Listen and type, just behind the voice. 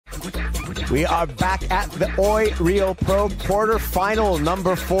We are back at the Oi Rio Pro quarterfinal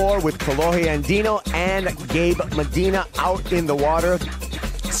number 4 with Kolohe Andino and Gabe Medina out in the water.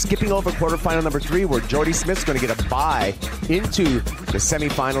 Skipping over quarterfinal number 3, where Jordy Smith's going to get a bye into the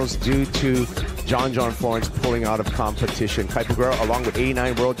semifinals due to John Florence pulling out of competition. Kaipugura, along with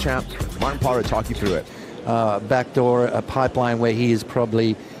 89 world champ Martin Potter, talk you through it. Backdoor, a pipeline where he is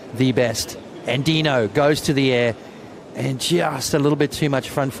probably the best. Andino goes to the air and just a little bit too much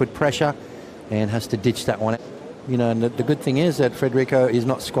front foot pressure and has to ditch that one. You know, and the good thing is that Federico is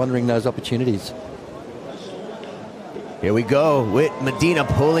not squandering those opportunities. Here we go with Medina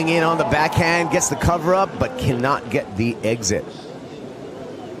pulling in on the backhand, gets the cover up, but cannot get the exit.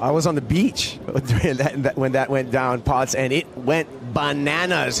 I was on the beach when that went down, Potts, and it went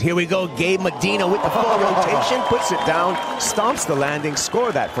bananas. Here we go, Gabe Medina with the full rotation, puts it down, stomps the landing,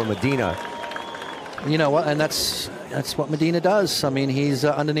 score that for Medina. You know what, and that's what Medina does. I mean, he's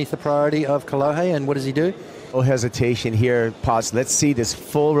underneath the priority of Kolohe, and what does he do? No hesitation here, Potts. Let's see this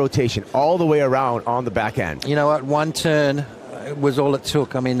full rotation all the way around on the backhand. You know what, one turn was all it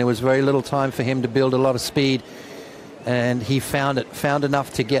took. I mean, there was very little time for him to build a lot of speed, and he found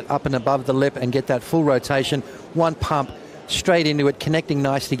enough to get up and above the lip and get that full rotation. One pump straight into it, connecting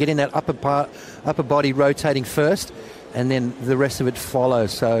nicely, getting that upper body rotating first, and then the rest of it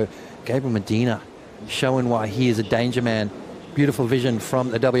follows. So Gabriel Medina showing why he is a danger man. Beautiful vision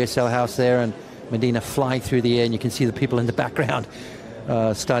from the WSL house there, and Medina flying through the air, and you can see the people in the background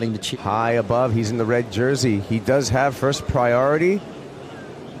starting to cheer. High above, he's in the red jersey. He does have first priority.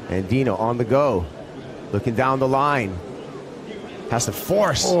 Andino on the go, looking down the line. Has to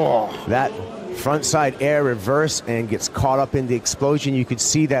force that front side air reverse and gets caught up in the explosion. You could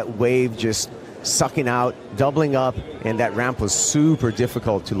see that wave just sucking out, doubling up, and that ramp was super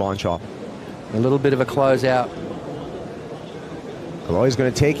difficult to launch off. A little bit of a closeout. Kolohe's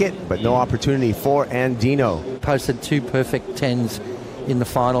going to take it, but no opportunity for Andino. Posted 2 perfect 10s in the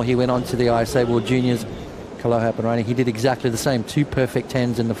final. He went on to the ISA World Juniors. Kolohe up and running. He did exactly the same. 2 perfect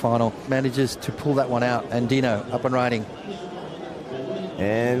 10s in the final. Manages to pull that one out. Andino up and riding.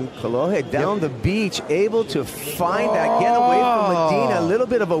 And Kolohe down the beach, able to find that getaway from Medina. A little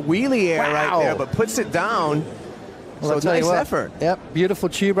bit of a wheelie air right there, but puts it down. Well, so nice effort. Yep, beautiful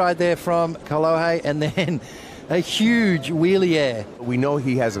tube ride there from Kolohe, and then a huge wheelie air. We know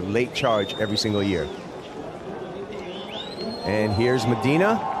he has a late charge every single year. And here's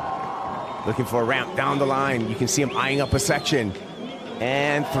Medina, looking for a ramp down the line. You can see him eyeing up a section.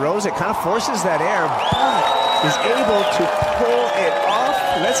 And throws it, kind of forces that air, but is able to pull it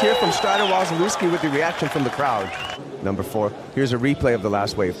off. Let's hear from Strider Wazalewski with the reaction from the crowd. Number 4, here's a replay of the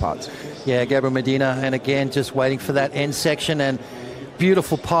last wave, Potts. Yeah, Gabriel Medina, and again, just waiting for that end section, and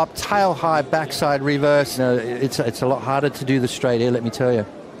beautiful pop, tail high, backside reverse. You know, it's a lot harder to do the straight air, let me tell you.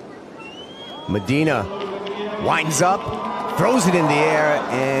 Medina winds up, throws it in the air,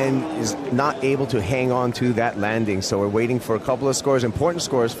 and is not able to hang on to that landing. So we're waiting for a couple of scores, important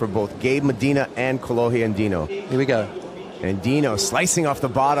scores for both Gabe Medina and Kolohe Andino. Here we go. Andino slicing off the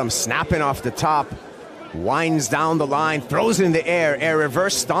bottom, snapping off the top, winds down the line, throws it in the air, air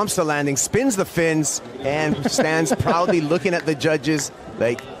reverse, stomps the landing, spins the fins, and stands proudly looking at the judges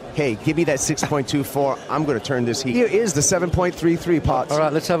like, hey, give me that 6.24. I'm going to turn this heat. Here is the 7.33, Potts. All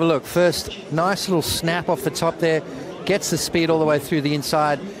right, let's have a look. First, nice little snap off the top there, gets the speed all the way through the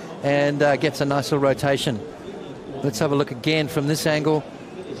inside, and gets a nice little rotation. Let's have a look again from this angle.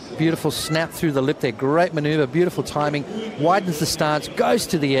 Beautiful snap through the lip there. Great maneuver, beautiful timing. Widens the stance, goes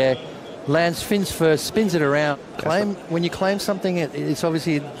to the air, lands fins first, spins it around. When you claim something, it's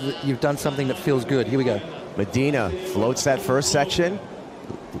obviously you've done something that feels good. Here we go. Medina floats that first section,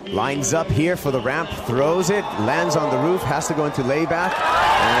 lines up here for the ramp, throws it, lands on the roof, has to go into layback,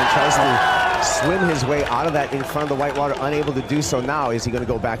 and tries to swim his way out of that in front of the whitewater, unable to do so now. Is he going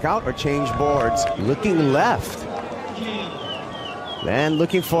to go back out or change boards? Looking left. And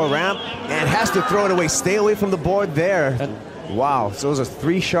looking for a ramp, and has to throw it away. Stay away from the board there. Wow, so those are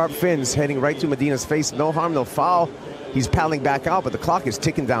 3 sharp fins heading right to Medina's face. No harm, no foul. He's paddling back out, but the clock is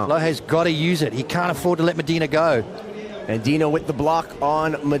ticking down. Kolohe's got to use it. He can't afford to let Medina go. Andino with the block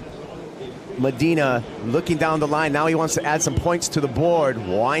on Medina, looking down the line. Now he wants to add some points to the board.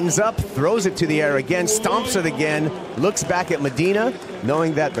 Winds up, throws it to the air again, stomps it again, looks back at Medina,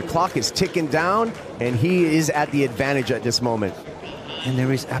 knowing that the clock is ticking down, and he is at the advantage at this moment. And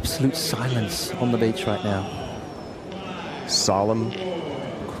there is absolute silence on the beach right now. Solemn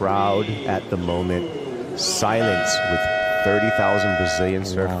crowd at the moment. Silence with 30,000 Brazilian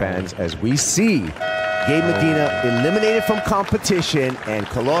surf fans as we see Gabe Medina eliminated from competition and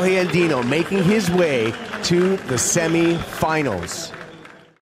Kolohe Andino making his way to the semi-finals.